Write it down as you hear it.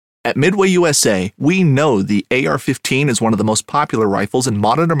At Midway USA, we know the AR-15 is one of the most popular rifles in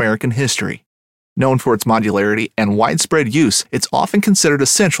modern American history. Known for its modularity and widespread use, it's often considered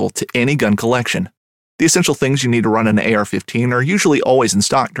essential to any gun collection. The essential things you need to run an AR-15 are usually always in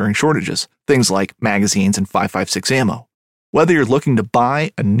stock during shortages, things like magazines and 5.56 ammo. Whether you're looking to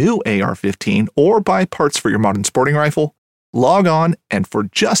buy a new AR-15 or buy parts for your modern sporting rifle, log on and for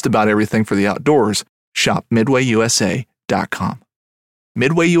just about everything for the outdoors, shop MidwayUSA.com.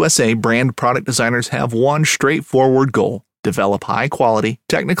 Midway USA brand product designers have one straightforward goal: develop high-quality,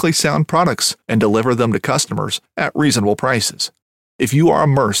 technically sound products and deliver them to customers at reasonable prices. If you are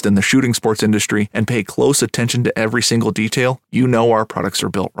immersed in the shooting sports industry and pay close attention to every single detail, you know our products are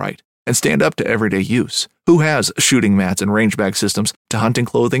built right and stand up to everyday use. Who has shooting mats and range bag systems to hunting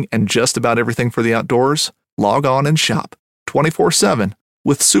clothing and just about everything for the outdoors? Log on and shop 24/7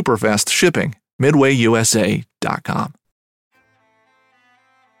 with super fast shipping. MidwayUSA.com.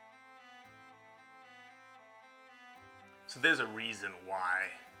 So there's a reason why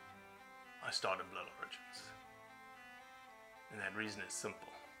I started Blood Origins. And that reason is simple.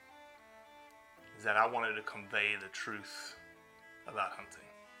 Is that I wanted to convey the truth about hunting.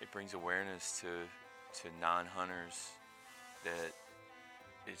 It brings awareness to non-hunters that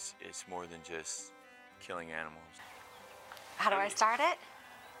it's more than just killing animals. How do I start it?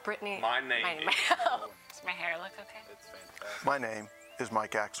 Brittany. My name is... Does my hair look okay? It's fantastic. My name is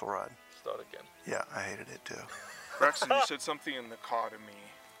Mike Axelrod. Start again. Yeah, I hated it too. Braxton, you said something in the car to me.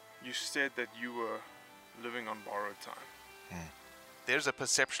 You said that you were living on borrowed time. There's a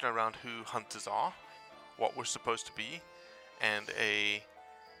perception around who hunters are, what we're supposed to be, and a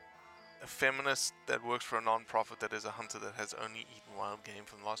feminist that works for a non-profit that is a hunter that has only eaten wild game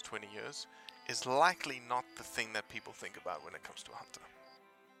for the last 20 years is likely not the thing that people think about when it comes to a hunter.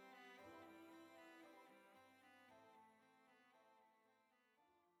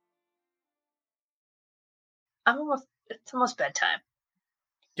 It's almost bedtime.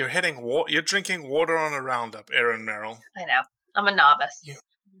 You're drinking water on a Roundup, Aaron Merrill. I know. I'm a novice.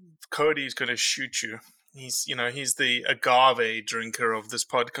 Cody's going to shoot you. He's the agave drinker of this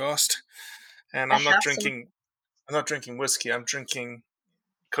podcast. And I'm not drinking whiskey.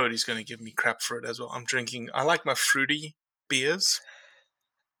 Cody's going to give me crap for it as well. I like my fruity beers.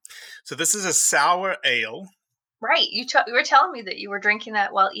 So this is a sour ale. Right. You were telling me that you were drinking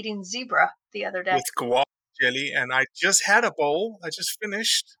that while eating zebra the other day. With guava jelly. And I just had a bowl. I just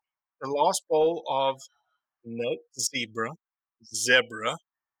finished the last bowl of zebra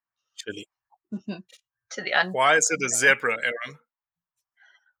chili. Why is it a zebra, Aaron?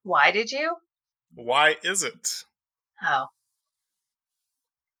 Why did you? Why is it? Oh.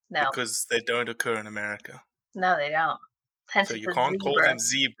 No. Because they don't occur in America. No, they don't. Hence so you can't call them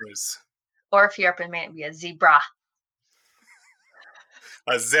zebras. Or if you're up in Maine, it'd be a zebra.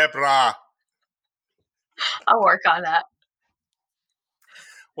 A zebra. I'll work on that.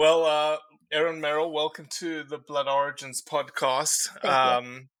 Well, Aaron Merrill, welcome to the Blood Origins podcast.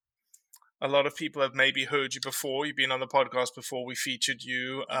 A lot of people have maybe heard you before. You've been on the podcast before. We featured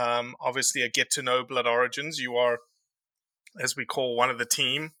you. Obviously, a get to know Blood Origins. You are, as we call, one of the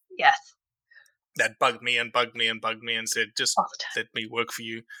team. Yes. That bugged me and said, just let me work for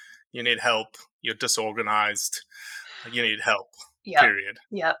you. You need help. You're disorganized. You need help. Yep. Period.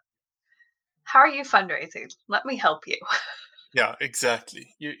 Yep. How are you fundraising? Let me help you. Yeah,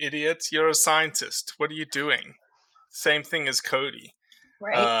 exactly. You idiot. You're a scientist. What are you doing? Same thing as Cody.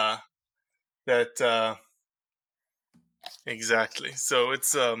 Right. Exactly. So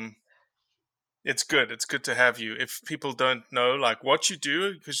it's good. It's good to have you. If people don't know like what you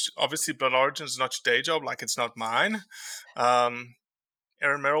do, because obviously Blood Origins is not your day job, like it's not mine. Aaron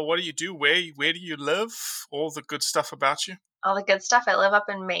Merrill, what do you do? Where do you live? All the good stuff about you? All the good stuff. I live up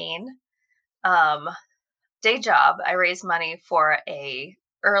in Maine. Day job, I raise money for a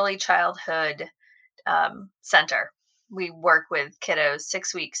early childhood center. We work with kiddos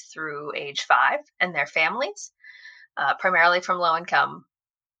 6 weeks through age 5 and their families, primarily from low-income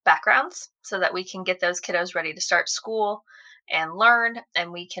backgrounds, so that we can get those kiddos ready to start school and learn,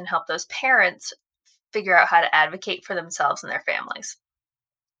 and we can help those parents figure out how to advocate for themselves and their families.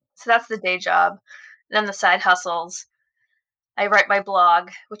 So that's the day job. And then the side hustles. I write my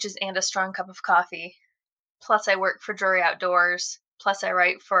blog, which is And a Strong Cup of Coffee. Plus, I work for Drury Outdoors. Plus, I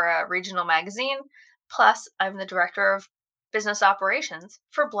write for a regional magazine. Plus, I'm the director of business operations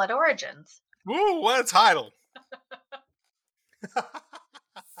for Blood Origins. Woo, what a title.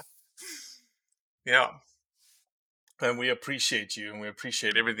 Yeah. And we appreciate you, and we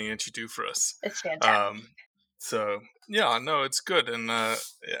appreciate everything that you do for us. It's fantastic. So, yeah, no, it's good. And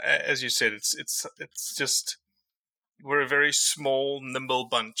as you said, it's we're a very small, nimble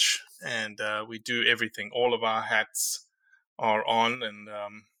bunch, and we do everything. All of our hats are on, and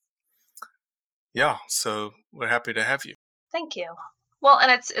so we're happy to have you. Thank you. Well,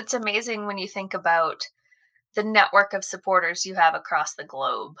 and it's amazing when you think about the network of supporters you have across the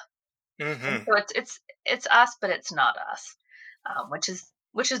globe. And so it's us, but it's not us,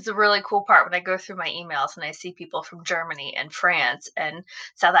 which is the really cool part when I go through my emails and I see people from Germany and France and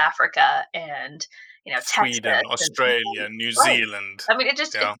South Africa and Texas, Sweden, Australia, New Zealand. I mean, it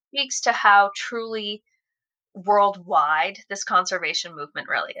speaks to how truly worldwide this conservation movement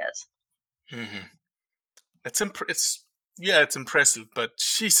really is. Mm-hmm. It's impressive, but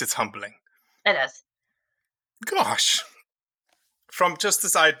jeez, it's humbling. It is. Gosh. From just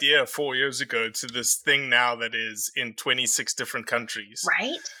this idea 4 years ago to this thing now that is in 26 different countries.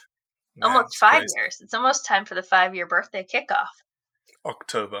 Right? Man, almost 5 years. It's almost time for the 5-year birthday kickoff.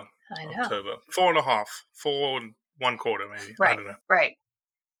 October. I know. October. 4.5. 4 1/4 maybe. Right. I don't know. Right.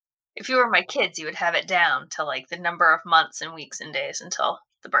 If you were my kids, you would have it down to like the number of months and weeks and days until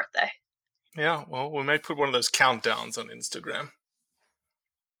the birthday. Yeah, well, we may put one of those countdowns on Instagram.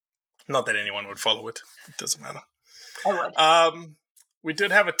 Not that anyone would follow it. It doesn't matter. I would. We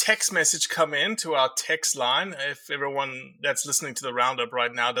did have a text message come in to our text line. If everyone that's listening to the Roundup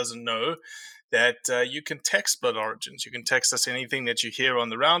right now doesn't know, that you can text Blood Origins. You can text us anything that you hear on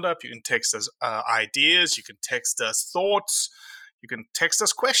the Roundup. You can text us ideas. You can text us thoughts. You can text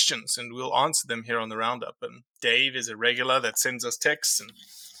us questions, and we'll answer them here on the Roundup. And Dave is a regular that sends us texts, and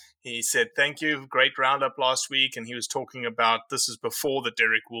he said, thank you, great Roundup last week. And he was talking about, this is before the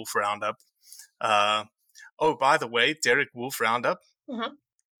Derek Wolf Roundup. By the way, Derek Wolf Roundup. Mm-hmm.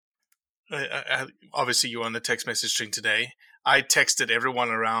 Obviously, you're on the text message string today. I texted everyone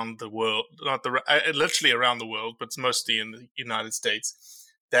around the world, literally around the world, but mostly in the United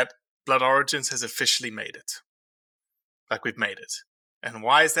States, that Blood Origins has officially made it. Like, we've made it. And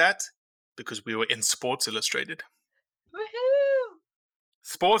why is that? Because we were in Sports Illustrated. Woohoo!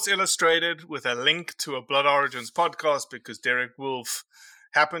 Sports Illustrated with a link to a Blood Origins podcast, because Derek Wolf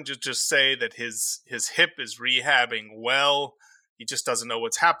happened to just say that his hip is rehabbing well. He just doesn't know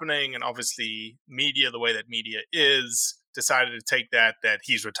what's happening. And obviously media, the way that media is, decided to take that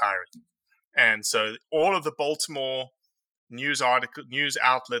he's retiring. And so all of the Baltimore news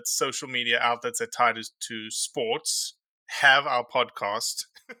outlets, social media outlets that tie to sports have our podcast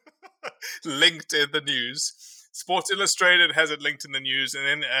linked in the news. Sports Illustrated has it linked in the news, and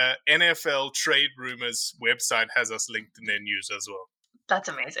then NFL Trade Rumors website has us linked in their news as well. That's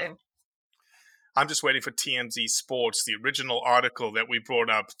amazing. I'm just waiting for TMZ Sports, the original article that we brought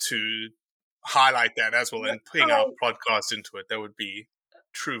up, to highlight that as well and putting our podcast into it. That would be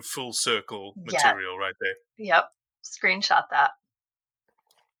true full circle material right there. Yep. Screenshot that.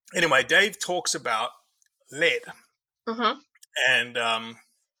 Anyway, Dave talks about lead and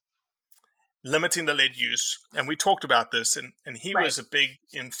limiting the lead use. And we talked about this, and he was a big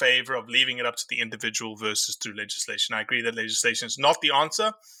in favor of leaving it up to the individual versus through legislation. I agree that legislation is not the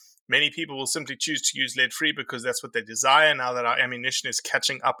answer. Many people will simply choose to use lead-free because that's what they desire now that our ammunition is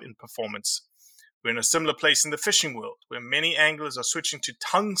catching up in performance. We're in a similar place in the fishing world, where many anglers are switching to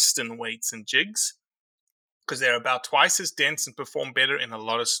tungsten weights and jigs because they're about twice as dense and perform better in a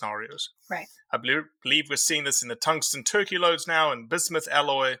lot of scenarios. Right. I believe we're seeing this in the tungsten turkey loads now, and bismuth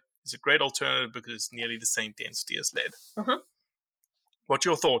alloy is a great alternative because it's nearly the same density as lead. Mm-hmm. What's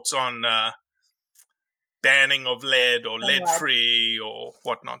your thoughts on banning of lead or lead-free or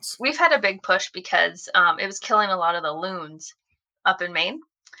whatnot? We've had a big push because it was killing a lot of the loons up in Maine.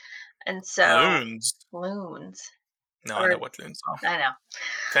 And so loons. No, I know what loons are. I know.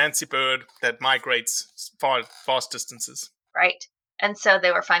 Fancy bird that migrates vast distances. Right. And so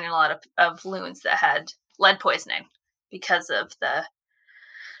they were finding a lot of loons that had lead poisoning because of the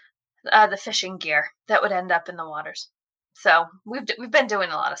fishing gear that would end up in the waters. So we've been doing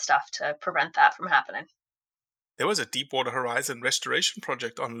a lot of stuff to prevent that from happening. There was a Deepwater Horizon restoration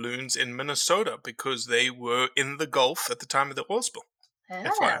project on loons in Minnesota because they were in the Gulf at the time of the oil spill.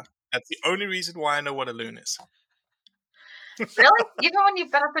 Yeah. That's the only reason why I know what a loon is. Really? Even when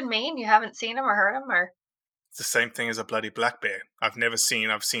you've been up in Maine, you haven't seen them or heard them? Or? It's the same thing as a bloody black bear. I've seen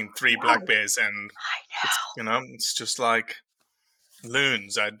 3 black bears, and I know. It's just like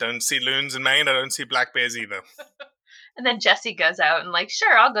loons. I don't see loons in Maine. I don't see black bears either. And then Jesse goes out and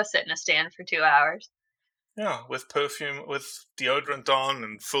sure, I'll go sit in a stand for 2 hours. Yeah, with perfume, with deodorant on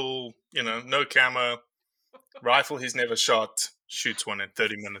and full, no camera, rifle he's never shot, shoots one in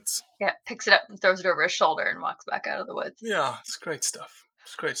 30 minutes. Yeah, picks it up and throws it over his shoulder and walks back out of the woods. Yeah, it's great stuff.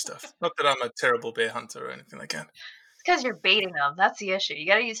 Not that I'm a terrible bear hunter or anything like that. It's because you're baiting them. That's the issue. You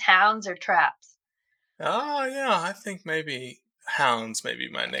got to use hounds or traps. Oh, yeah, I think maybe hounds may be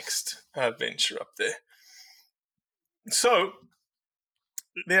my next venture up there. So,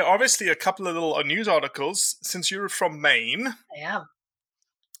 there are obviously a couple of little news articles. Since you're from Maine, I am.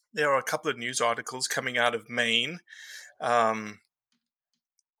 there are a couple of news articles coming out of Maine that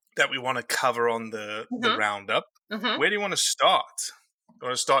we want to cover on the Roundup. Where do you want to start? You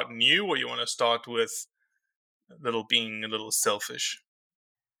want to start new, or you want to start with being a little selfish?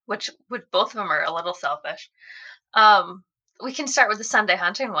 Which both of them are a little selfish. We can start with the Sunday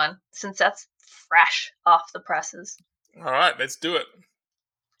hunting one, since that's fresh off the presses. All right, let's do it.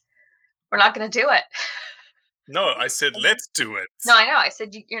 We're not going to do it. No, I said let's do it. No, I know. I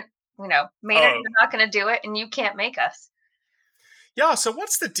said Maynard, you're not going to do it, and you can't make us. Yeah. So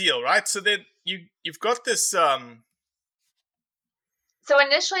what's the deal, right? So then you've got this. So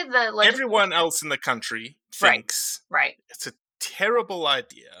initially, Everyone else in the country thinks right. It's a terrible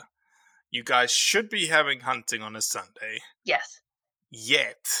idea. You guys should be having hunting on a Sunday. Yes.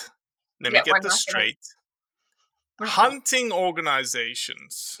 Yet, let me get this straight. Hunting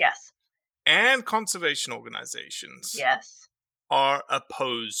organizations. Yes. And conservation organizations. Yes. Are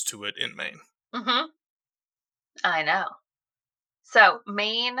opposed to it in Maine. Mm-hmm. I know. So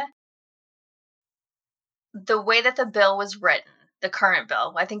Maine, the way that the bill was written, the current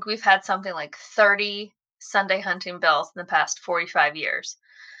bill, I think we've had something like 30 Sunday hunting bills in the past 45 years.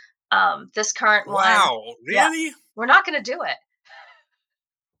 This current one. Wow, really? Yeah, we're not going to do it.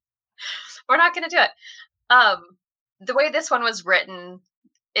 We're not going to do it. The way this one was written,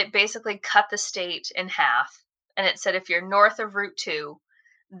 it basically cut the state in half. And it said if you're north of Route 2,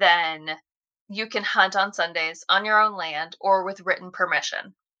 then you can hunt on Sundays on your own land or with written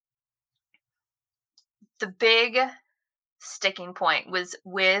permission. The big sticking point was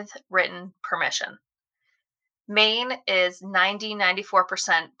with written permission. Maine is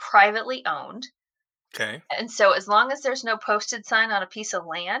 94% privately owned. Okay. And so as long as there's no posted sign on a piece of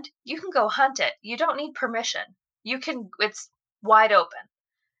land, you can go hunt it. You don't need permission. It's wide open.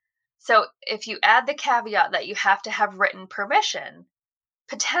 So if you add the caveat that you have to have written permission,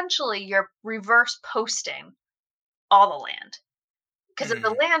 potentially you're reverse posting all the land. Because as the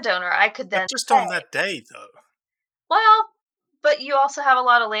landowner, I could then just on that day, though. Well, but you also have a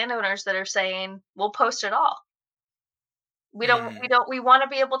lot of landowners that are saying, we'll post it all. We want to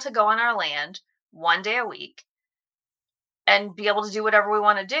be able to go on our land one day a week and be able to do whatever we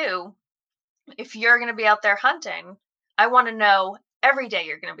want to do. If you're going to be out there hunting, I want to know every day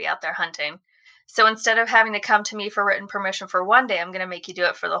you're going to be out there hunting. So instead of having to come to me for written permission for one day, I'm going to make you do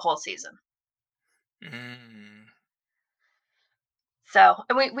it for the whole season. So,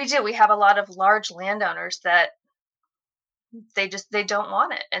 and we have a lot of large landowners that they don't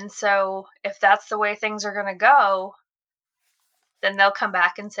want it. And so if that's the way things are going to go, then they'll come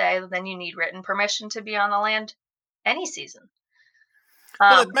back and say, then you need written permission to be on the land any season.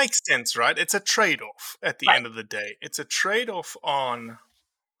 Well, it makes sense, right? It's a trade-off at the end of the day. It's a trade-off on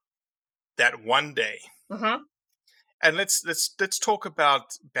that one day. Mm-hmm. And let's talk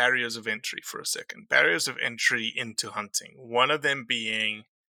about barriers of entry for a second. Barriers of entry into hunting. One of them being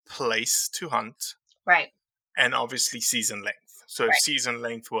place to hunt. Right. And obviously season length. So if season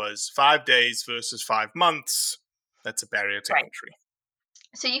length was 5 days versus 5 months, that's a barrier to entry.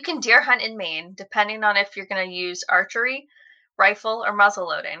 So you can deer hunt in Maine, depending on if you're going to use archery, rifle, or muzzle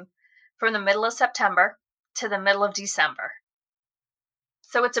loading, from the middle of September to the middle of December.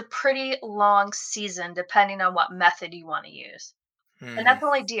 So it's a pretty long season, depending on what method you want to use. And that's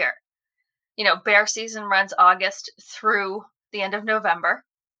only deer. Bear season runs August through the end of November,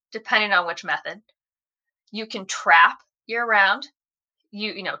 depending on which method. You can trap year-round.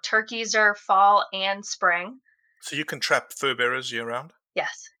 Turkeys are fall and spring. So you can trap fur bearers year-round?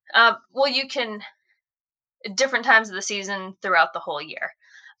 Yes. Well, you can different times of the season throughout the whole year.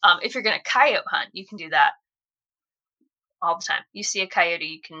 If you're going to coyote hunt, you can do that all the time. You see a coyote,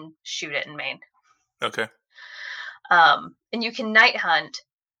 you can shoot it in Maine. Okay. And you can night hunt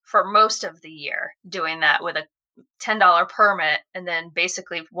for most of the year, doing that with a $10 permit. And then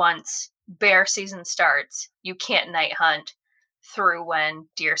basically once bear season starts, you can't night hunt through when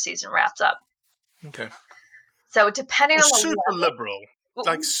deer season wraps up. Okay. So depending on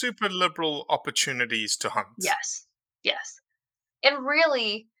super liberal opportunities to hunt. Yes. And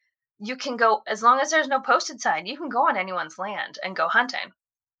really, you can go, as long as there's no posted sign, you can go on anyone's land and go hunting.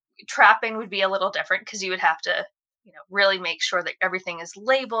 Trapping would be a little different because you would have to, really make sure that everything is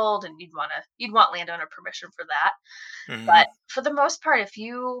labeled, and you'd want landowner permission for that. Mm-hmm. But for the most part, if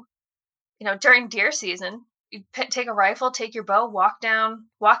you during deer season, you take a rifle, take your bow, walk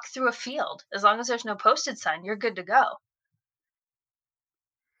through a field. As long as there's no posted sign, you're good to go.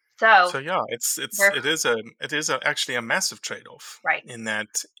 So yeah, it is actually a massive trade-off. Right. In that,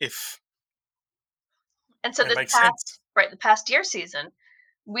 if And so it makes sense. the past deer season,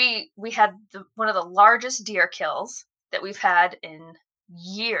 we had one of the largest deer kills that we've had in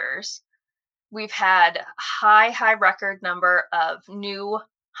years. We've had high record number of new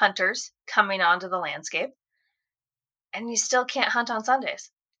hunters coming onto the landscape, and you still can't hunt on Sundays.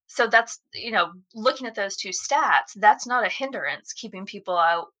 So that's, looking at those two stats, that's not a hindrance keeping people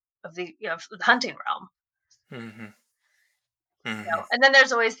out of the hunting realm. And then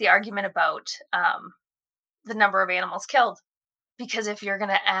there's always the argument about the number of animals killed, because if you're going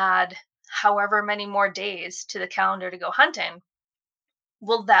to add however many more days to the calendar to go hunting,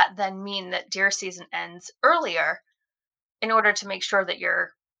 will that then mean that deer season ends earlier in order to make sure that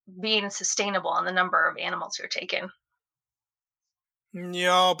you're being sustainable on the number of animals you're taking?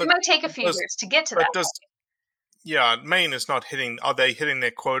 Yeah, but it might take a few years to get to that point. Yeah, Maine is not hitting. Are they hitting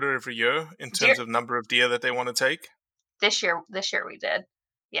their quota every year in terms of number of deer that they want to take? This year we did.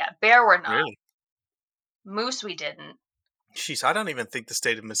 Yeah, bear we're not. Really? Moose we didn't. Jeez, I don't even think the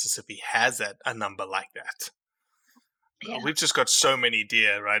state of Mississippi has a number like that. Yeah. We've just got so many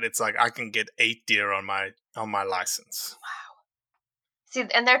deer, right? It's like I can get 8 deer on my license. Wow. See,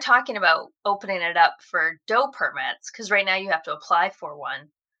 and they're talking about opening it up for doe permits, because right now you have to apply for one.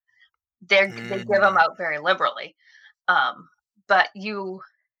 They give them out very liberally, but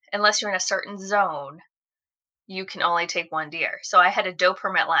unless you're in a certain zone, you can only take one deer. So I had a doe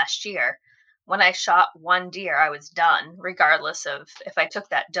permit last year. When I shot one deer, I was done, regardless of if I took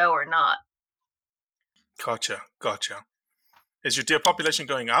that doe or not. Gotcha. Is your deer population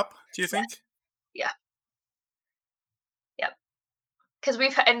going up, do you think? Yeah. Yep. Because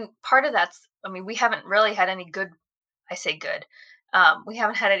and part of that's, we haven't really had any good, I say good, we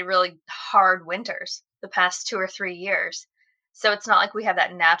haven't had any really hard winters the past 2 or 3 years. So it's not like we have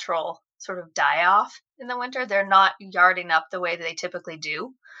that natural sort of die-off in the winter. They're not yarding up the way that they typically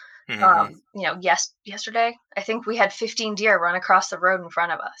do. Yesterday, I think we had 15 deer run across the road in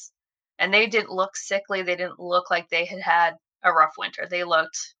front of us. And they didn't look sickly. They didn't look like they had a rough winter. They look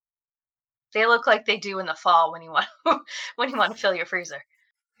like they do in the fall when you want to fill your freezer.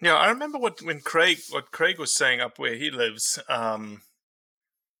 Yeah, I remember what Craig was saying up where he lives,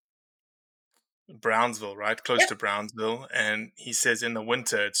 Brownsville, right? Close to Brownsville. And he says in the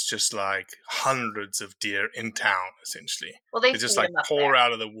winter, it's just like hundreds of deer in town, essentially. Well, they just feed like them up pour there.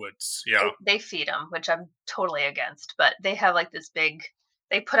 out of the woods. Yeah. They feed them, which I'm totally against. But they have like this big,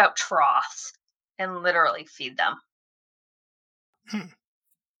 they put out troughs and literally feed them.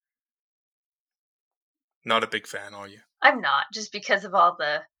 Not a big fan, are you? I'm not, just because of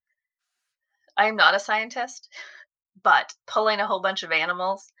I'm not a scientist, but pulling a whole bunch of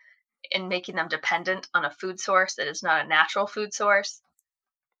animals and making them dependent on a food source that is not a natural food source,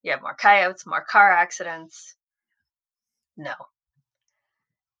 you have more coyotes, more car accidents. No.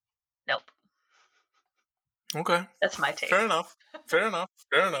 Nope. Okay. That's my take. Fair enough.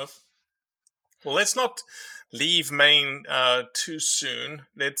 Well, let's not leave Maine too soon.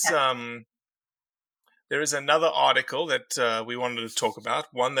 There is another article that we wanted to talk about,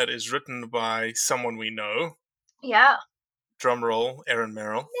 one that is written by someone we know. Yeah. Drum roll, Erin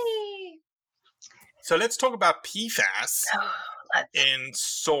Merrill. Yay. So let's talk about PFAS in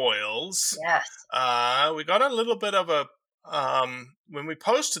soils. Yes. We got a little bit of when we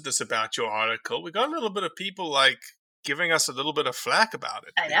posted this about your article, we got a little bit of people giving us a little bit of flack about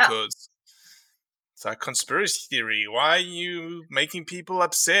it. I know. Because it's like conspiracy theory. Why are you making people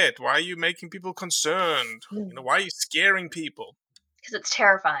upset? Why are you making people concerned? Why are you scaring people? Because it's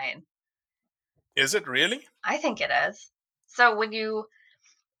terrifying. Is it really? I think it is. So when you...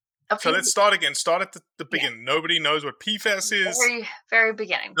 So let's start again. Start at the beginning. Yeah. Nobody knows what PFAS is. Very, very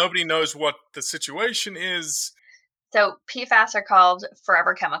beginning. Nobody knows what the situation is. So PFAS are called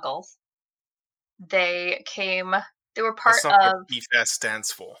forever chemicals. They were part That's not of... what PFAS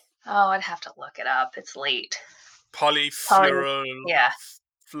stands for. Oh, I'd have to look it up. It's late.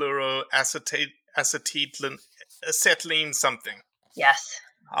 Acetylene something. Yes.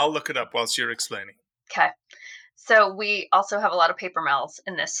 I'll look it up whilst you're explaining. Okay. So we also have a lot of paper mills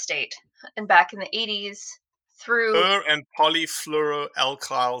in this state. And back in the 80s through... and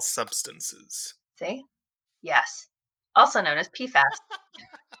polyfluoroalkyl substances. See? Yes. Also known as PFAS.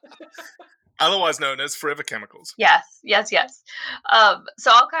 Otherwise known as forever chemicals. Yes.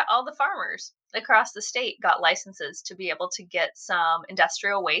 So all the farmers across the state got licenses to be able to get some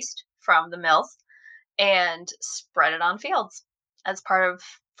industrial waste from the mills and spread it on fields as part of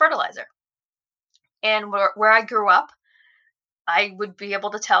fertilizer. And where I grew up, I would be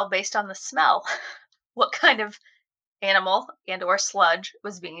able to tell based on the smell what kind of animal and or sludge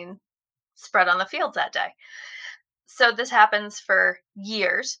was being spread on the fields that day. So this happens for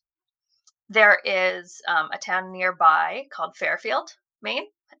years. There is a town nearby called Fairfield, Maine,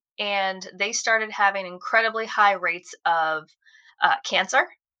 and they started having incredibly high rates of cancer.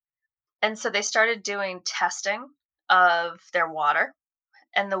 And so they started doing testing of their water,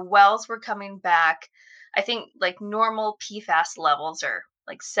 and the wells were coming back. I think like normal PFAS levels are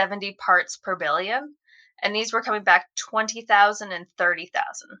like 70 parts per billion, and these were coming back 20,000 and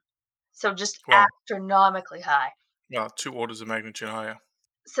 30,000. So just Wow. astronomically high. Yeah, 2 orders of magnitude higher.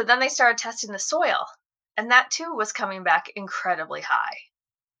 So then they started testing the soil, and that too was coming back incredibly high.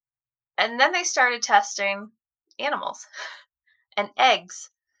 And then they started testing animals and eggs.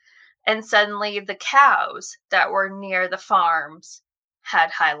 And suddenly the cows that were near the farms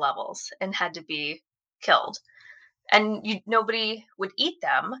had high levels and had to be killed. And nobody would eat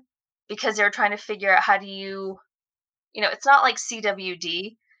them because they were trying to figure out how do you, it's not like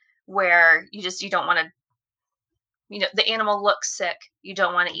CWD where you don't want to, the animal looks sick, you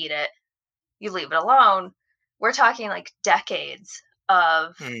don't want to eat it, you leave it alone. We're talking like decades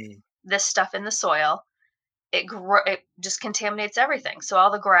of this stuff in the soil. It just contaminates everything. So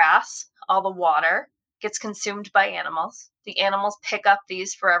all the grass, all the water gets consumed by animals. The animals pick up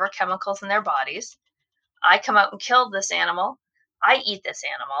these forever chemicals in their bodies. I come out and kill this animal. I eat this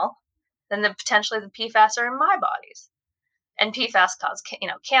animal. Then potentially the PFAS are in my bodies. And PFAS cause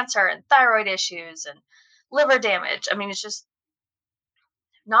cancer and thyroid issues and liver damage. I mean, it's just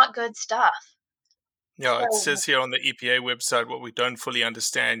not good stuff. Yeah, it says here on the EPA website what we don't fully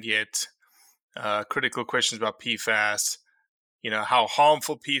understand yet. Critical questions about PFAS. How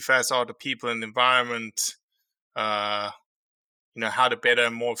harmful PFAS are to people and the environment. How to better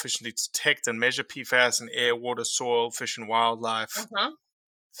and more efficiently detect and measure PFAS in air, water, soil, fish, and wildlife. Mm-hmm.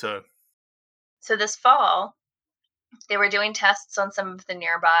 So this fall, they were doing tests on some of the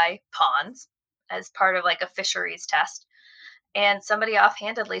nearby ponds as part of like a fisheries test. And somebody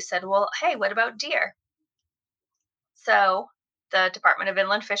offhandedly said, well, hey, what about deer? So the Department of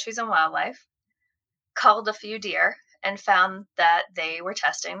Inland Fisheries and Wildlife culled a few deer and found that they were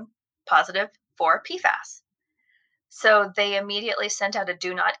testing positive for PFAS. So they immediately sent out a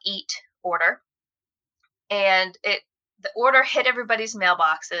do not eat order. And the order hit everybody's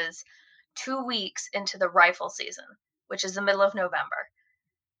mailboxes 2 weeks into the rifle season, which is the middle of November.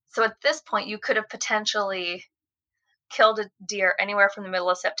 So at this point, you could have potentially killed a deer anywhere from the middle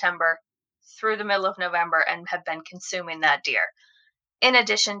of September through the middle of November and have been consuming that deer, in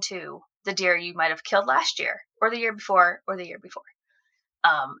addition to the deer you might have killed last year or the year before or the year before.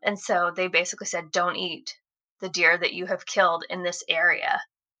 And so they basically said, don't eat the deer that you have killed in this area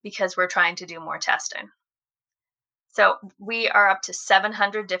because we're trying to do more testing. So we are up to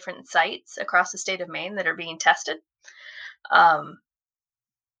 700 different sites across the state of Maine that are being tested. And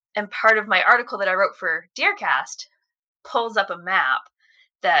part of my article that I wrote for Deercast pulls up a map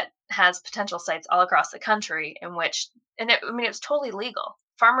that has potential sites all across the country in which, it was totally legal.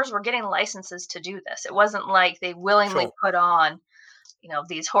 Farmers were getting licenses to do this. It wasn't like they willingly put on,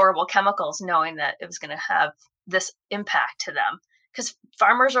 these horrible chemicals knowing that it was going to have this impact to them, because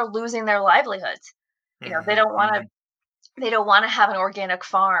farmers are losing their livelihoods. They don't want to have an organic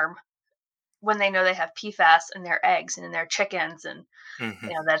farm when they know they have PFAS in their eggs and in their chickens, and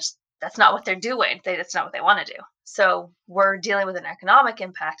that's not what they're doing. That's not what they want to do. So we're dealing with an economic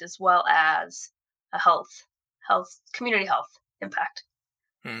impact as well as a community health impact.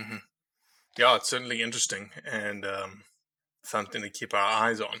 Mm-hmm. Yeah, it's certainly interesting and something to keep our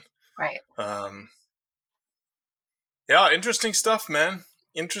eyes on. Right. Yeah, interesting stuff, man.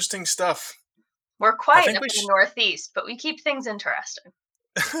 Interesting stuff. We're quiet up in the Northeast, but we keep things interesting.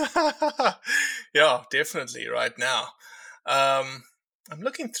 Yeah, definitely right now. I'm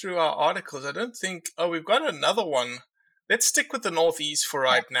looking through our articles. I don't think... Oh, we've got another one. Let's stick with the Northeast for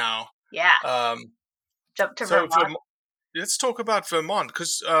right now. Yeah. Jump to Vermont. Let's talk about Vermont,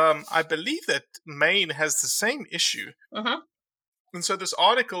 because I believe that Maine has the same issue. Mm-hmm. And so this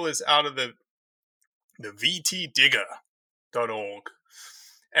article is out of the vtdigger.org.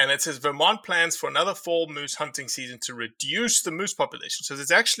 And it says Vermont plans for another fall moose hunting season to reduce the moose population. So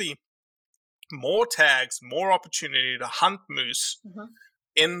there's actually more tags, more opportunity to hunt moose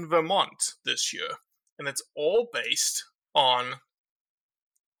in Vermont this year. And it's all based on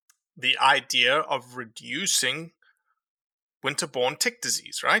the idea of reducing winter-borne tick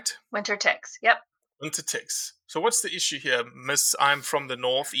disease, right? Winter ticks, yep. Winter ticks. So what's the issue here, Miss? I'm from the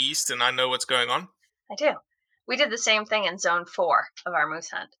Northeast and I know what's going on. I do. We did the same thing in Zone 4 of our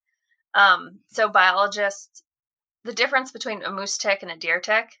moose hunt. So biologists, the difference between a moose tick and a deer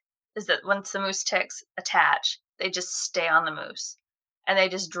tick is that once the moose ticks attach, they just stay on the moose and they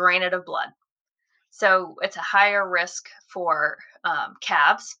just drain it of blood. So it's a higher risk for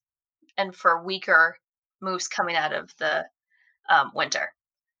calves and for weaker moose coming out of the winter.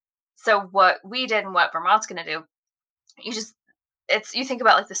 So what we did and what Vermont's going to do, you think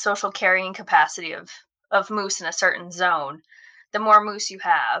about like the social carrying capacity of moose in a certain zone. The more moose you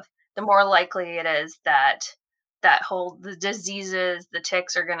have, the more likely it is that the diseases, the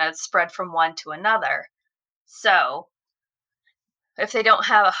ticks are going to spread from one to another. So if they don't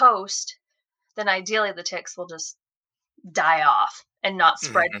have a host, then ideally the ticks will just die off and not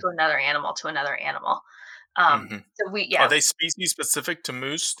spread to another animal. So Are they species specific to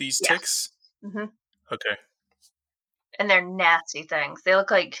moose, these ticks? Mm-hmm. Okay. And they're nasty things. They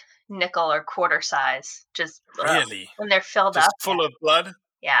look like nickel or quarter size. Just really when they're filled just up, full of blood.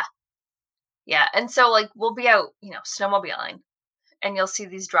 Yeah. And so like we'll be out, snowmobiling, and you'll see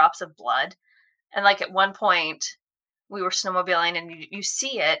these drops of blood. And like at one point, we were snowmobiling, and you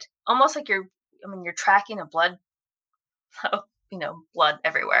see it almost like you're tracking a blood, blood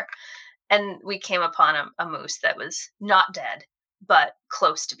everywhere. And we came upon a moose that was not dead, but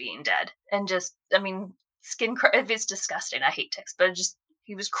close to being dead. And just, it's disgusting. I hate ticks, but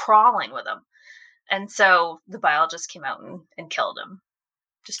he was crawling with them. And so the biologist came out and killed him.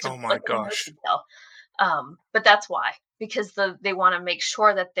 Oh my gosh. But that's why, because they want to make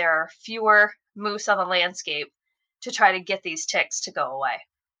sure that there are fewer moose on the landscape to try to get these ticks to go away.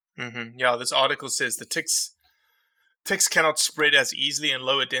 Mm-hmm. Yeah, this article says the ticks cannot spread as easily in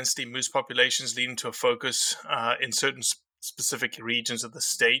lower density moose populations, leading to a focus in certain specific regions of the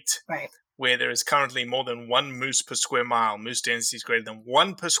state, right, where there is currently more than 1 moose per square mile. Moose densities greater than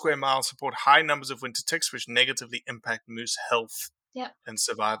 1 per square mile support high numbers of winter ticks, which negatively impact moose health and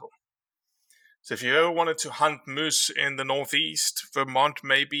survival. So if you ever wanted to hunt moose in the Northeast, Vermont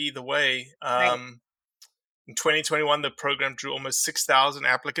may be the way. Right. In 2021, the program drew almost 6,000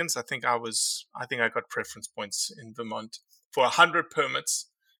 applicants. I think I got preference points in Vermont for 100 permits.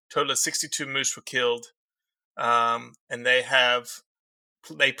 Total of 62 moose were killed, and they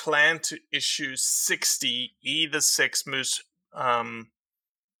plan to issue 60 either sex moose.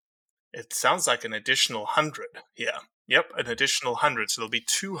 It sounds like an additional 100. Yeah. Yep, an additional 100. So there'll be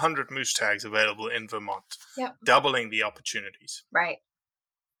 200 moose tags available in Vermont. Yep. Doubling the opportunities. Right.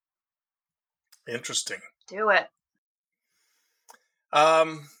 Interesting. Do it. I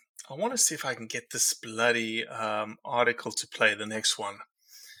want to see if I can get this bloody article to play, the next one.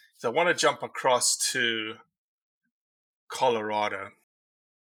 So I want to jump across to Colorado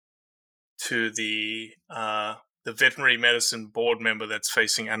to the veterinary medicine board member that's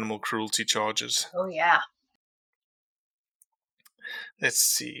facing animal cruelty charges. Oh, yeah. Let's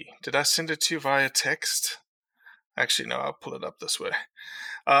see. Did I send it to you via text? Actually, no, I'll pull it up this way.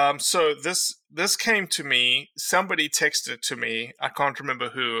 So this came to me. Somebody texted it to me. I can't remember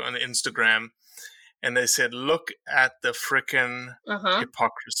who on Instagram. And they said, look at the frickin'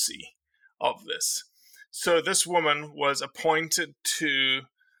 hypocrisy of this. So this woman was appointed to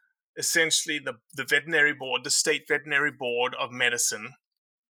essentially the veterinary board, the state veterinary board of medicine,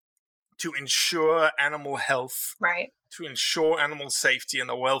 to ensure animal health, right, to ensure animal safety and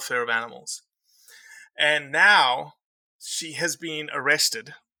the welfare of animals. And now she has been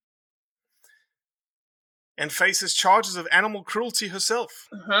arrested and faces charges of animal cruelty herself.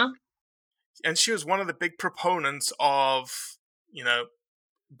 And she was one of the big proponents of,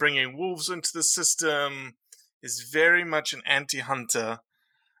 bringing wolves into the system, is very much an anti-hunter.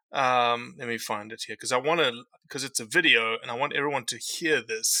 Let me find it here because it's a video and I want everyone to hear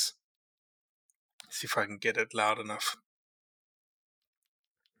this. See if I can get it loud enough.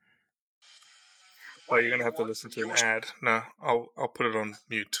 Oh, you're gonna have to listen to an ad. No, I'll put it on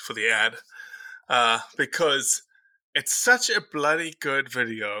mute for the ad because it's such a bloody good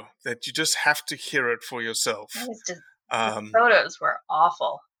video that you just have to hear it for yourself. The photos were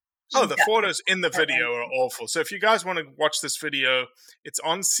awful. Oh, the photos in the video are awful. So if you guys want to watch this video, it's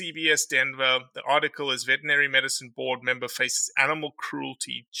on CBS Denver. The article is Veterinary Medicine Board member faces animal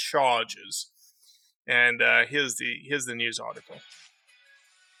cruelty charges. And here's the news article.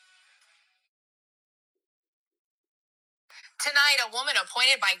 Tonight, a woman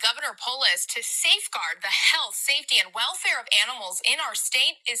appointed by Governor Polis to safeguard the health, safety, and welfare of animals in our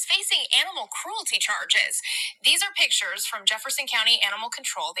state is facing animal cruelty charges. These are pictures from Jefferson County Animal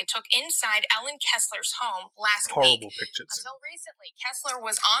Control they took inside Ellen Kessler's home last week. Horrible pictures. Until recently, Kessler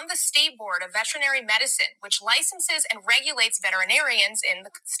was on the State Board of Veterinary Medicine, which licenses and regulates veterinarians in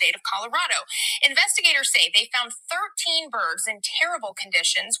the state of Colorado. Investigators say they found 13 birds in terrible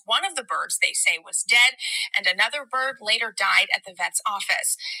conditions. One of the birds, they say, was dead, and another bird later died. died at the vet's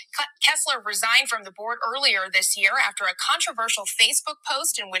office. Kessler resigned from the board earlier this year after a controversial Facebook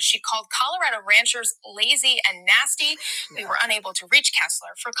post in which she called Colorado ranchers lazy and nasty. We were unable to reach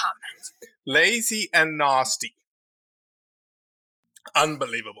Kessler for comment. Lazy and nasty.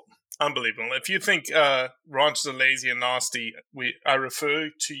 Unbelievable. If you think ranchers are lazy and nasty, I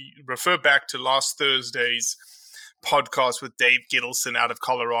refer back to last Thursday's podcast with Dave Gittleson out of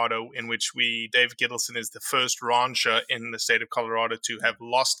Colorado, in which Dave Gittleson is the first rancher in the state of Colorado to have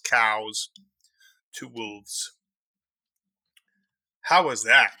lost cows to wolves. How was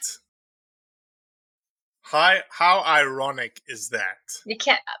that? How ironic is that? You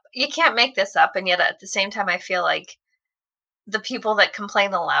can't make this up, and yet at the same time, I feel like the people that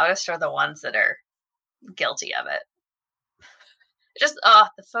complain the loudest are the ones that are guilty of it. Just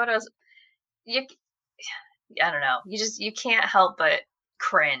the photos. I don't know. You can't help but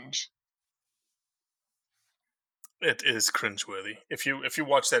cringe. It is cringeworthy. If you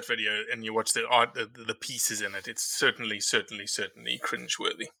watch that video and you watch the art, the pieces in it, it's certainly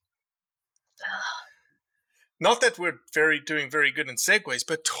cringeworthy. Not that we're doing very good in segues,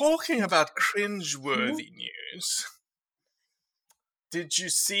 but talking about cringeworthy news. Did you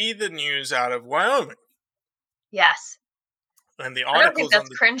see the news out of Wyoming? Yes. And the articles I don't think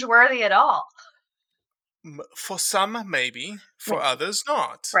that's cringeworthy at all. For some, maybe. For others,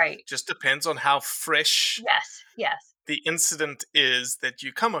 not. Right. Just depends on how fresh yes. the incident is that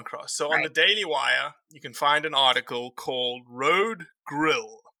you come across. So on the Daily Wire, you can find an article called Road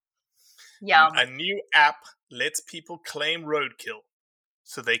Grill. Yum. A new app lets people claim roadkill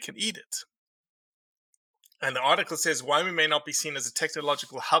so they can eat it. And the article says Wyoming may not be seen as a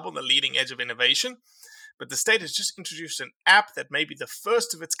technological hub on the leading edge of innovation, but the state has just introduced an app that may be the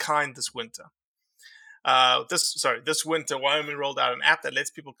first of its kind this winter. This winter, Wyoming rolled out an app that lets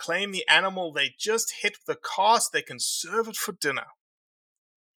people claim the animal they just hit with a car so they can serve it for dinner.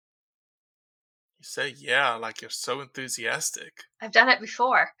 You say, yeah, like you're so enthusiastic. I've done it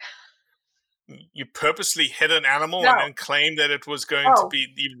before. You purposely hit an animal and then claimed that it was going to be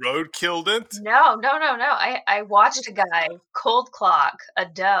the road killed it? No. I watched a guy cold clock a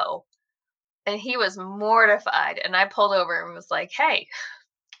doe, and he was mortified. And I pulled over and was like, "Hey,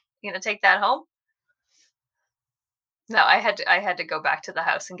 you gonna take that home?" No, I had to go back to the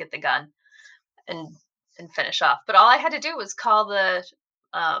house and get the gun and finish off. But all I had to do was call the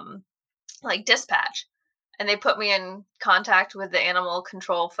dispatch, and they put me in contact with the animal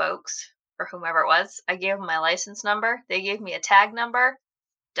control folks. Or whomever it was. I gave them my license number. They gave me a tag number.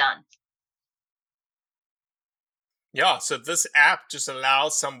 Done. Yeah, so this app just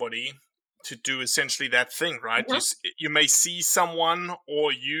allows somebody to do essentially that thing, right? Mm-hmm. You may see someone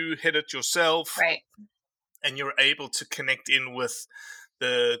or you hit it yourself. Right. And you're able to connect in with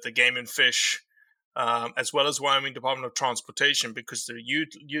the Game and Fish, as well as Wyoming Department of Transportation, because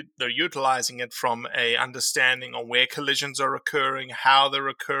they're utilizing it from a understanding on where collisions are occurring, how they're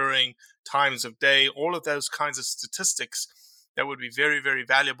occurring, times of day, all of those kinds of statistics that would be very, very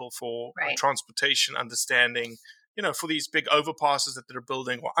valuable for transportation understanding, for these big overpasses that they're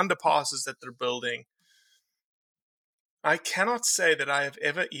building or underpasses that they're building. I cannot say that I have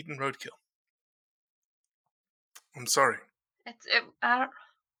ever eaten roadkill. I'm sorry.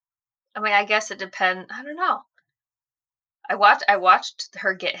 I guess it depends. I don't know. I watched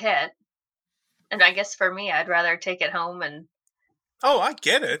her get hit, and I guess for me, I'd rather take it home and. Oh, I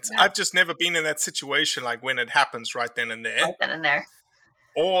get it. Yeah. I've just never been in that situation, like when it happens right then and there. Right then and there.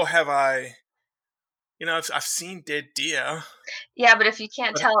 Or have I? I've seen dead deer. Yeah, but if you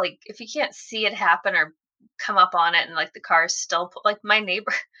can't tell, if you can't see it happen or come up on it, and the car's still my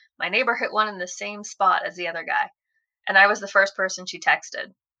neighbor hit one in the same spot as the other guy, and I was the first person she texted.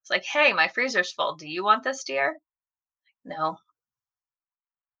 It's like, hey, my freezer's full. Do you want this deer? No.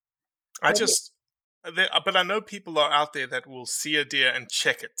 But I know people are out there that will see a deer and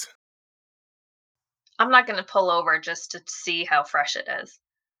check it. I'm not going to pull over just to see how fresh it is.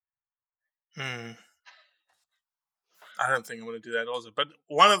 I don't think I'm going to do that also. But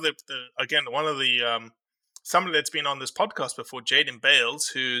one of the somebody that's been on this podcast before, Jaden Bales,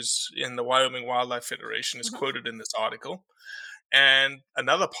 who's in the Wyoming Wildlife Federation, is quoted in this article. And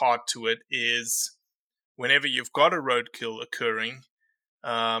another part to it is whenever you've got a roadkill occurring,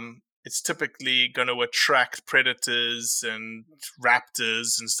 it's typically going to attract predators and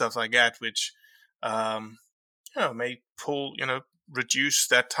raptors and stuff like that, which may reduce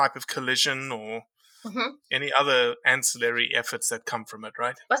that type of collision or any other ancillary efforts that come from it,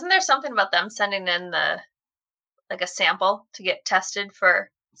 right? Wasn't there something about them sending in a sample to get tested for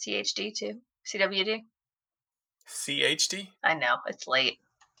CHD too? CWD? CHD? I know, it's late.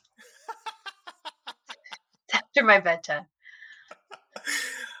 It's after my bedtime.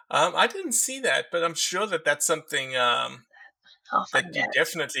 I didn't see that, but I'm sure that that's something I'll that find you it.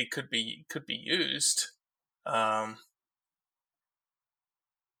 definitely could be used. Um,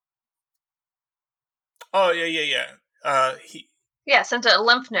 oh yeah. Yeah, sent a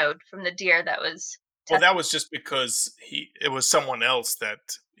lymph node from the deer that was Well, tested. that was just because it was someone else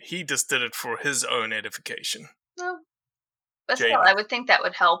that he just did it for his own edification. No. But still, Jamie. I would think that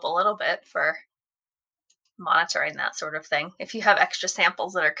would help a little bit for monitoring that sort of thing if you have extra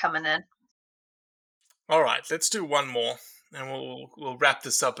samples that are coming in. All right, let's do one more, and we'll wrap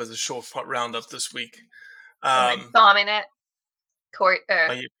this up as a short roundup this week. Bombing it.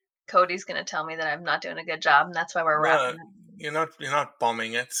 Are you, Cody's going to tell me that I'm not doing a good job, and that's why we're wrapping it. You're not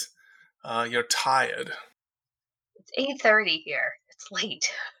bombing it. You're tired. It's 8:30 here. It's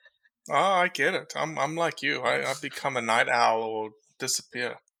late. Oh, I get it. I'm like you. I become a night owl or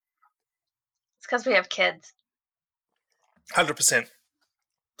disappear. It's because we have kids. 100%.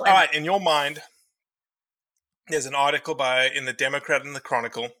 All right, in your mind, there's an article in the Democrat and the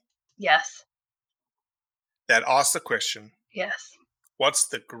Chronicle. Yes. That asks the question. Yes. What's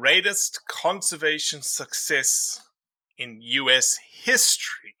the greatest conservation success in U.S.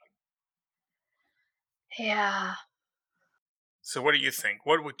 history? Yeah. So what do you think?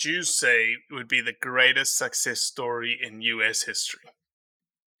 What would you say would be the greatest success story in U.S. history?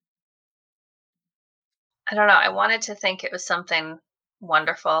 I don't know. I wanted to think it was something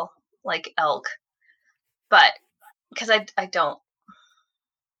wonderful like elk, but because I don't.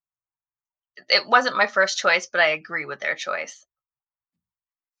 It wasn't my first choice, but I agree with their choice.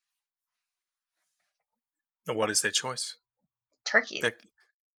 What is their choice? Turkeys.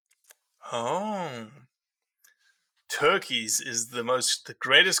 Turkeys is the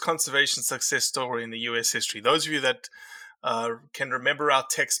greatest conservation success story in the U.S. history. Those of you that can remember our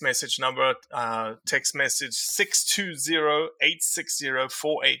text message number, text message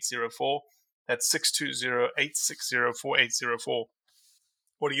 620-860-4804. That's 620-860-4804.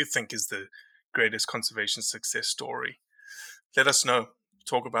 What do you think is the greatest conservation success story? Let us know.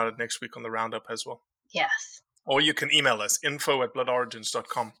 Talk about it next week on the Roundup as well. Yes. Or you can email us,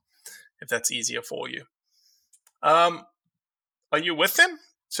 info@bloodorigins.com, if that's easier for you. Are you with them?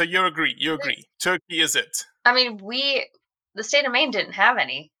 So you agree. Turkey is it. I mean, the state of Maine didn't have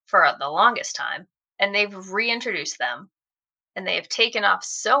any for the longest time, and they've reintroduced them, and they have taken off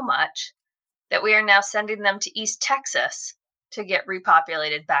so much that we are now sending them to East Texas to get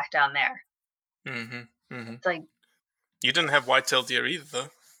repopulated back down there. It's like, you didn't have white-tailed deer either, though.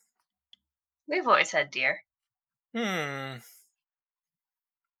 We've always had deer. You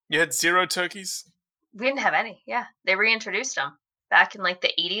had 0 turkeys? We didn't have any. Yeah, they reintroduced them back in like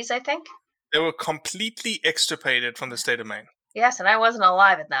the 80s, I think. They were completely extirpated from the state of Maine. Yes, and I wasn't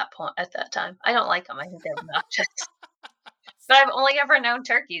alive at that time. I don't like them. I think they're obnoxious. But I've only ever known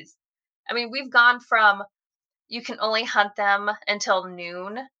turkeys. I mean, we've gone from you can only hunt them until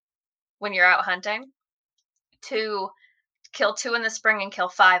noon when you're out hunting to kill 2 in the spring and kill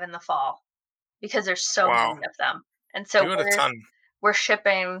 5 in the fall because there's so many of them. And so we're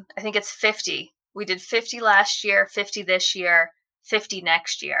shipping, I think it's 50. We did 50 last year, 50 this year, 50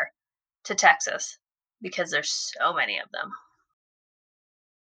 next year to Texas because there's so many of them.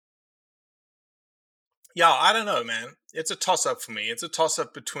 Yeah, I don't know, man. It's a toss-up for me. It's a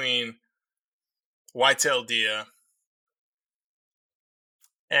toss-up between white-tailed deer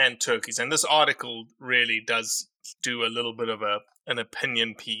and turkeys. And this article really does do a little bit of an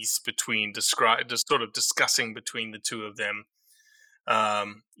opinion piece between just sort of discussing between the two of them.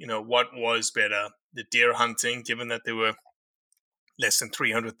 What was better, the deer hunting, given that there were less than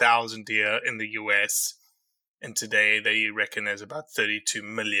 300,000 deer in the U.S., and today they reckon there's about 32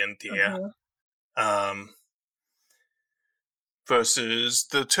 million deer, versus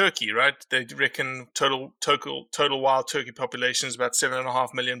the turkey, right? They reckon total wild turkey population is about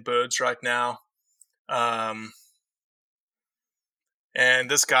 7.5 million birds right now. And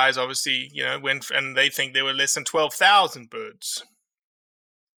this guy's obviously, went, and they think there were less than 12,000 birds.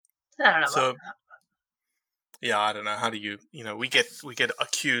 I don't know about that. Yeah, I don't know. How do you, we get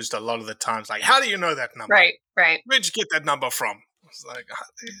accused a lot of the times, like, how do you know that number? Right. Where'd you get that number from? It's like,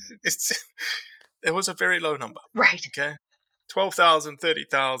 it was a very low number. Right. Okay. 12,000,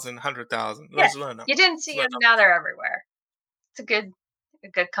 30,000, 100,000. Those are low numbers. You didn't see them, now they're everywhere. It's a good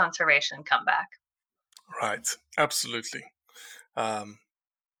conservation comeback. Right. Absolutely.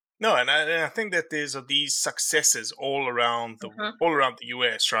 No, and I think that there's these successes all around the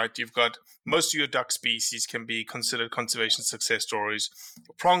U.S. Right, you've got most of your duck species can be considered conservation success stories.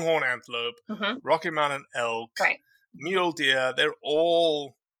 Pronghorn antelope, Rocky Mountain elk, mule deer—they're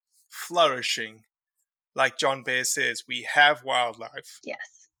all flourishing like John Bear says, we have wildlife. Yes.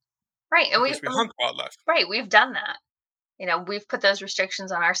 Right. And because we hunt wildlife. Right. We've done that. We've put those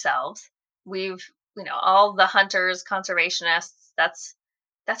restrictions on ourselves. We've, all the hunters, conservationists, that's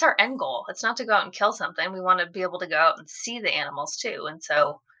our end goal. It's not to go out and kill something. We want to be able to go out and see the animals too. And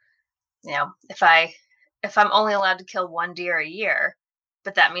so, if I'm only allowed to kill one deer a year,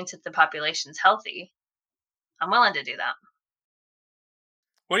 but that means that the population's healthy, I'm willing to do that.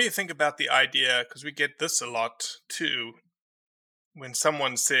 What do you think about the idea, because we get this a lot too, when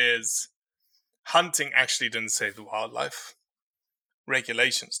someone says hunting actually didn't save the wildlife,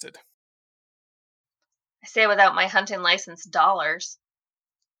 regulations did. I say without my hunting license dollars,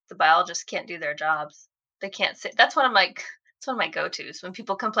 the biologists can't do their jobs. They can't say. That's one of my go-tos when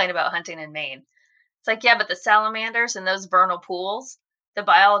people complain about hunting in Maine. It's like, yeah, but the salamanders in those vernal pools, the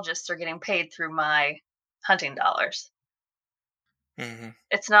biologists are getting paid through my hunting dollars. Mm-hmm.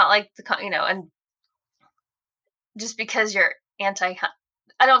 It's not like and just because you're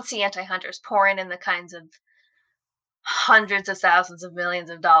I don't see anti-hunters pouring in the kinds of hundreds of thousands of millions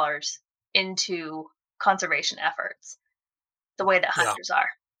of dollars into conservation efforts the way that hunters are.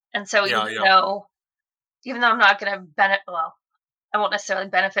 And so even though I'm not going to I won't necessarily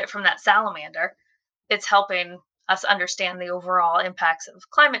benefit from that salamander, it's helping us understand the overall impacts of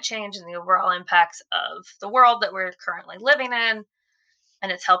climate change and the overall impacts of the world that we're currently living in.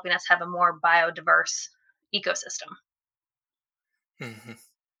 And it's helping us have a more biodiverse ecosystem. Mm-hmm.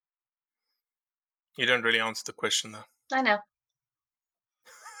 You don't really answer the question, though. I know.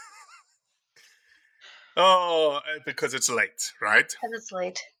 Oh, because it's late, right? Because it's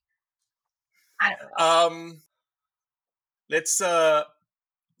late. I don't know. Let's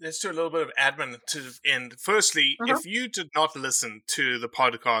do a little bit of admin to end. Firstly, if you did not listen to the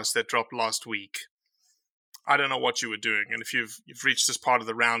podcast that dropped last week, I don't know what you were doing. And if you've reached this part of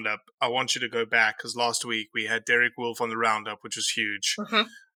the Roundup, I want you to go back, because last week we had Derek Wolf on the Roundup, which was huge.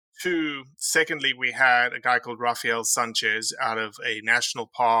 Secondly, we had a guy called Rafael Sanchez out of a national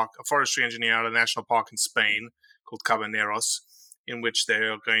park, a forestry engineer out of a national park in Spain called Cabaneros, in which they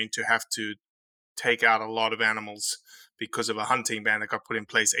are going to have to take out a lot of animals because of a hunting ban that got put in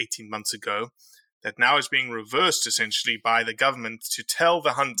place 18 months ago, that now is being reversed essentially by the government to tell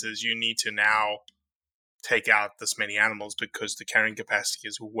the hunters you need to now take out this many animals because the carrying capacity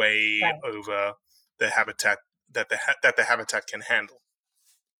is way over the habitat that the habitat can handle.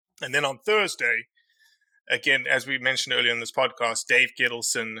 And then on Thursday, again, as we mentioned earlier in this podcast, Dave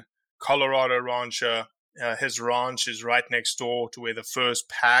Gittleson, Colorado rancher, his ranch is right next door to where the first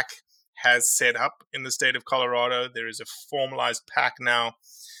pack has set up in the state of Colorado. There is a formalized pack now,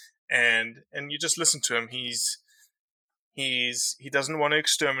 and you just listen to him. He doesn't want to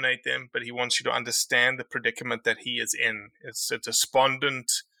exterminate them, but he wants you to understand the predicament that he is in. It's a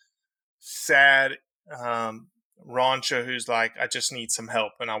despondent, sad rancher who's like, I just need some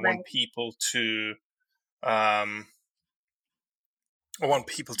help, and I want people to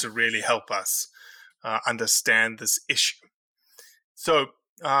really help us understand this issue. So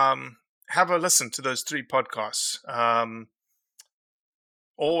have a listen to those 3 podcasts.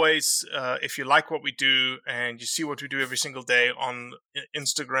 Always, if you like what we do and you see what we do every single day on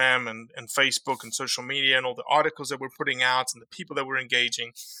Instagram and Facebook and social media and all the articles that we're putting out and the people that we're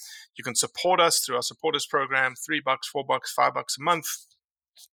engaging, you can support us through our supporters program, $3, $4, $5 a month.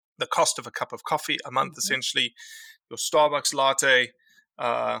 The cost of a cup of coffee a month, essentially. Your Starbucks latte,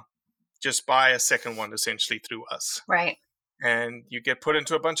 just buy a second one, essentially, through us. Right. And you get put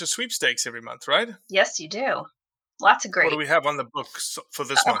into a bunch of sweepstakes every month, right? Yes, you do. Lots of great. What do we have on the books for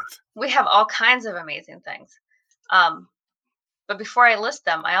this month? We have all kinds of amazing things. But before I list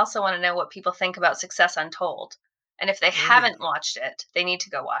them, I also want to know what people think about Success Untold. And if they haven't watched it, they need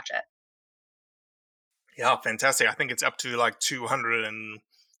to go watch it. Yeah, fantastic. I think it's up to like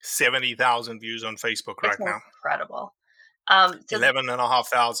 270,000 views on Facebook right now. Incredible.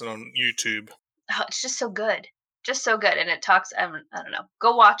 11,500 on YouTube. Oh, it's just so good. Just so good. And it talks, I don't know,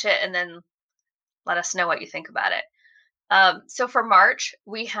 go watch it and then let us know what you think about it. So for March,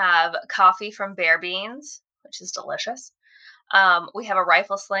 we have coffee from Bear Beans, which is delicious. We have a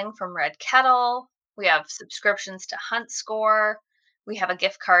rifle sling from Red Kettle. We have subscriptions to Hunt Score. We have a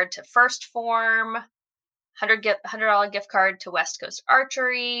gift card to First Form, $100 gift card to West Coast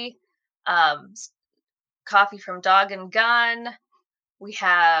Archery, coffee from Dog and Gun. We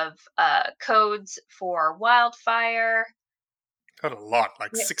have codes for Wildfire. Got a lot,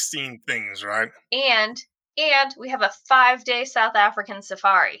 like 16 things, right? And we have a 5-day South African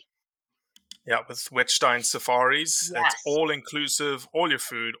safari. Yeah, with Wetstein Safaris. That's Yes. all inclusive, all your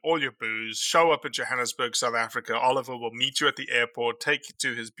food, all your booze. Show up at Johannesburg, South Africa. Oliver will meet you at the airport, take you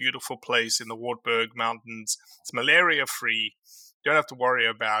to his beautiful place in the Wartburg Mountains. It's malaria free. You don't have to worry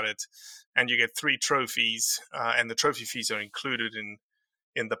about it. And you get 3 trophies, and the trophy fees are included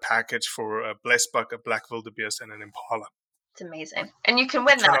in the package for a Blessbuck, a black wildebeest, and an impala. It's amazing. And you can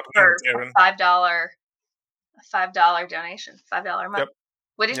win You that cannot for win it, Aaron. a $5 donation, $5 a month. Yep.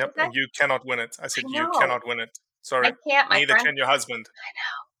 What did you say? And you cannot win it. I said you know. cannot win it. Sorry. I can't. My Neither friend. can your husband. I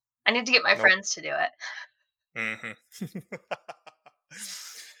know. I need to get my friends to do it. Mm-hmm.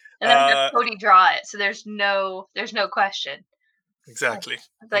 And then have Cody draw it, so there's no question. Exactly.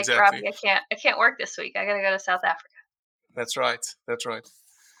 It's like, exactly. Robbie, I can't work this week. I gotta go to South Africa. That's right.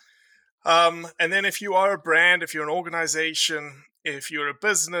 And then if you are a brand, if you're an organization, if you're a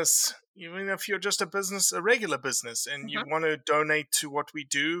business, even if you're just a regular business, and you want to donate to what we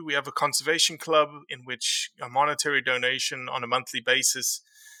do, we have a conservation club in which a monetary donation on a monthly basis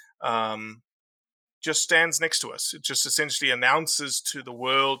just stands next to us. It just essentially announces to the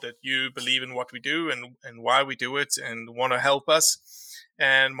world that you believe in what we do and why we do it and want to help us.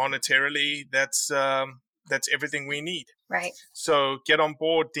 And monetarily, that's everything we need. Right. So get on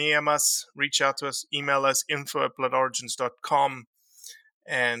board, DM us, reach out to us, email us, info@bloodorigins.com,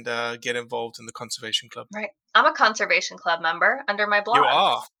 and get involved in the Conservation Club. Right. I'm a Conservation Club member under my blog. You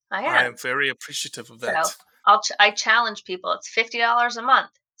are. I am. I am very appreciative of that. So I challenge people. It's $50 a month.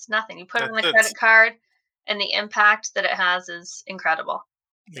 It's nothing. You put it on a That's it. credit card, and the impact that it has is incredible.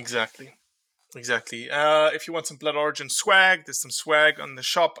 Exactly. If you want some Blood Origin swag, there's some swag on the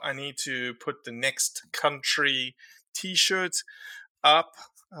shop. I need to put the Next Country t-shirt up.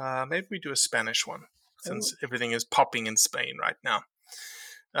 Maybe we do a Spanish one, since everything is popping in Spain right now.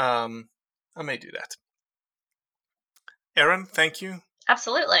 I may do that. Erin, thank you.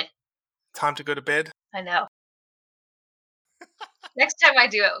 Absolutely. Time to go to bed. I know. Next time I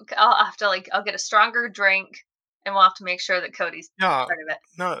do it, I'll have to I'll get a stronger drink, and we'll have to make sure that Cody's part of it.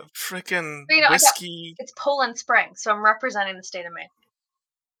 No, freaking whiskey. It's Poland Spring, so I'm representing the state of Maine.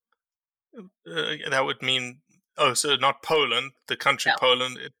 That would mean, so not Poland, the country. No.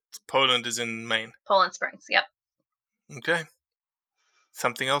 Poland is in Maine. Poland Springs, yep. Okay.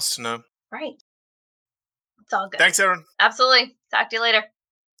 Something else to know. Right. It's all good. Thanks, Erin. Absolutely. Talk to you later.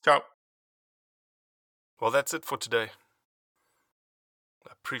 Ciao. Well, that's it for today.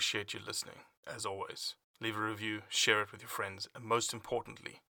 I appreciate you listening, as always. Leave a review, share it with your friends, and most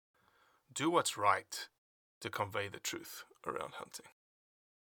importantly, do what's right to convey the truth around hunting.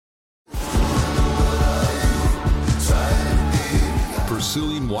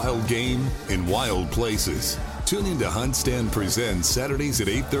 Pursuing wild game in wild places. Tune in to Hunt Stand Presents Saturdays at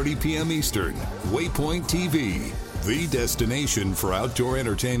 8:30 p.m. Eastern. Waypoint TV, the destination for outdoor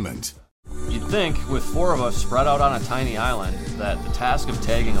entertainment. You'd think, with 4 of us spread out on a tiny island, that the task of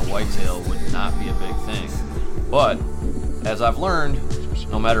tagging a whitetail would not be a big thing. But, as I've learned,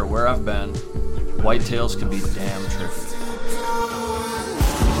 no matter where I've been, whitetails can be damn tricky.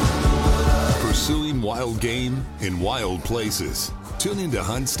 Pursuing wild game in wild places. Tune in to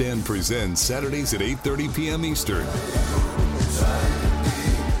Hunt Stand Presents Saturdays at 8:30 p.m. Eastern.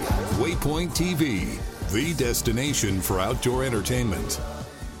 Waypoint TV, the destination for outdoor entertainment.